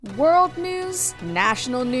World news,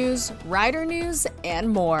 national news, rider news, and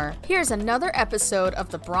more. Here's another episode of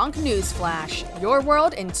the Bronc News Flash, your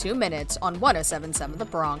world in 2 minutes on 107.7 The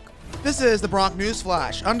Bronc. This is the Bronc News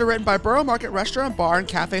Flash, underwritten by Borough Market Restaurant Bar and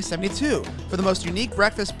Cafe 72. For the most unique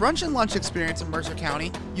breakfast, brunch, and lunch experience in Mercer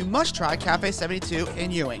County, you must try Cafe 72 in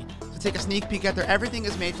Ewing. To take a sneak peek at their everything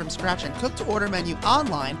is made from scratch and cook-to-order menu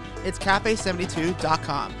online, it's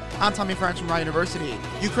cafe72.com. I'm Tommy French from Rice University.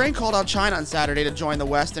 Ukraine called out China on Saturday to join the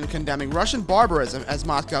West in condemning Russian barbarism as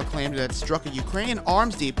Moscow claimed it had struck a Ukrainian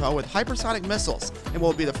arms depot with hypersonic missiles and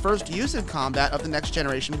will be the first use in combat of the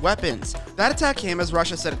next-generation weapons. That attack came as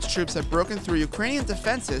Russia said its troops had broken through Ukrainian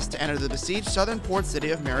defenses to enter the besieged southern port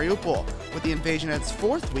city of Mariupol. With the invasion in its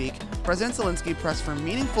fourth week, President Zelensky pressed for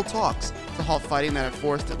meaningful talks to halt fighting that had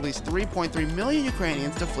forced at least 3.3 million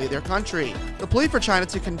Ukrainians to flee their country. The plea for China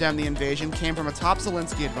to condemn the invasion came from a top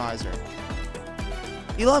Zelensky advisor.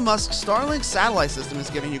 Elon Musk's Starlink satellite system is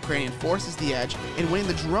giving Ukrainian forces the edge in winning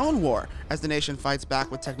the drone war as the nation fights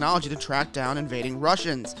back with technology to track down invading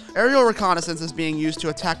Russians. Aerial reconnaissance is being used to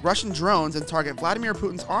attack Russian drones and target Vladimir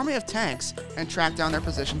Putin's army of tanks and track down their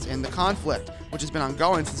positions in the conflict, which has been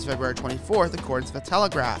ongoing since February 24th, according to The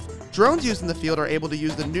Telegraph. Drones used in the field are able to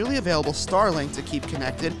use the newly available Starlink to keep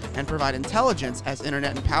connected and provide intelligence as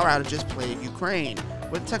internet and power outages plague Ukraine.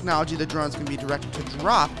 With technology, the drones can be directed to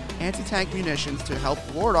drop anti-tank munitions to help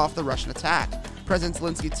ward off the Russian attack. President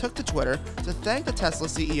Zelensky took to Twitter to thank the Tesla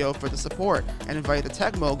CEO for the support and invite the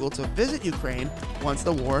tech mogul to visit Ukraine once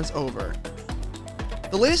the war is over.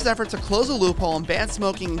 The latest effort to close a loophole and ban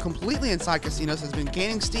smoking completely inside casinos has been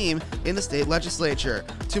gaining steam in the state legislature.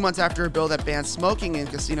 2 months after a bill that bans smoking in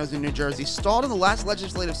casinos in New Jersey stalled in the last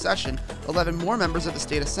legislative session, 11 more members of the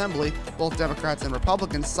state assembly, both Democrats and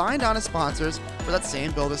Republicans, signed on as sponsors for that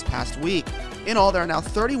same bill this past week. In all, there are now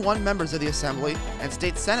 31 members of the Assembly and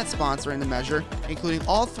State Senate sponsoring the measure, including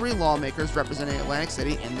all 3 lawmakers representing Atlantic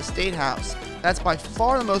City in the State House. That's by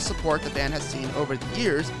far the most support the ban has seen over the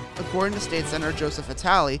years, according to State Senator Joseph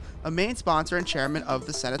Vitale, a main sponsor and chairman of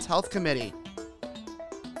the Senate's Health Committee.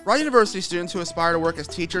 Rice University students who aspire to work as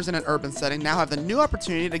teachers in an urban setting now have the new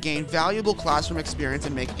opportunity to gain valuable classroom experience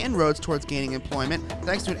and make inroads towards gaining employment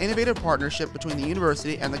thanks to an innovative partnership between the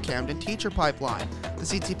university and the Camden Teacher Pipeline. The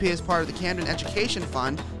CTP is part of the Camden Education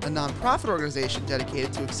Fund, a nonprofit organization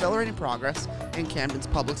dedicated to accelerating progress in Camden's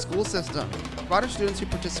public school system. Rider students who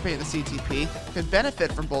participate in the CTP can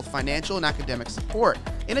benefit from both financial and academic support.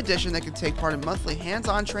 In addition, they can take part in monthly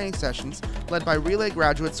hands-on training sessions led by Relay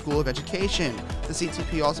Graduate School of Education. The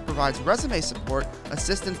CTP also provides resume support,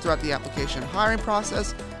 assistance throughout the application and hiring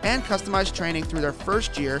process, and customized training through their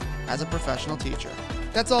first year as a professional teacher.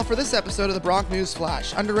 That's all for this episode of the Bronc News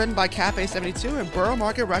Flash, underwritten by Cafe 72 and Borough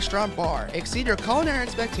Market Restaurant Bar. Exceed your culinary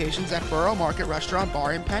expectations at Borough Market Restaurant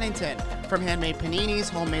Bar in Pennington. From handmade paninis,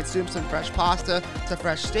 homemade soups, and fresh pasta, to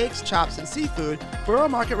fresh steaks, chops, and seafood, Borough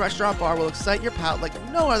Market Restaurant Bar will excite your palate like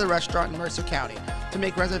no other restaurant in Mercer County. To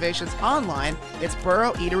make reservations online, it's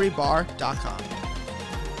boroughEateryBar.com.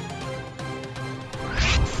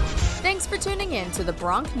 Thanks for tuning in to the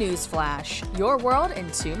Bronc News Flash, your world in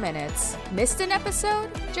 2 minutes. Missed an episode?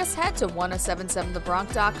 Just head to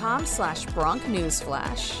 1077thebronc.com/Bronc News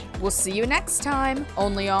Flash. We'll see you next time,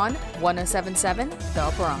 only on 1077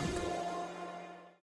 The Bronc.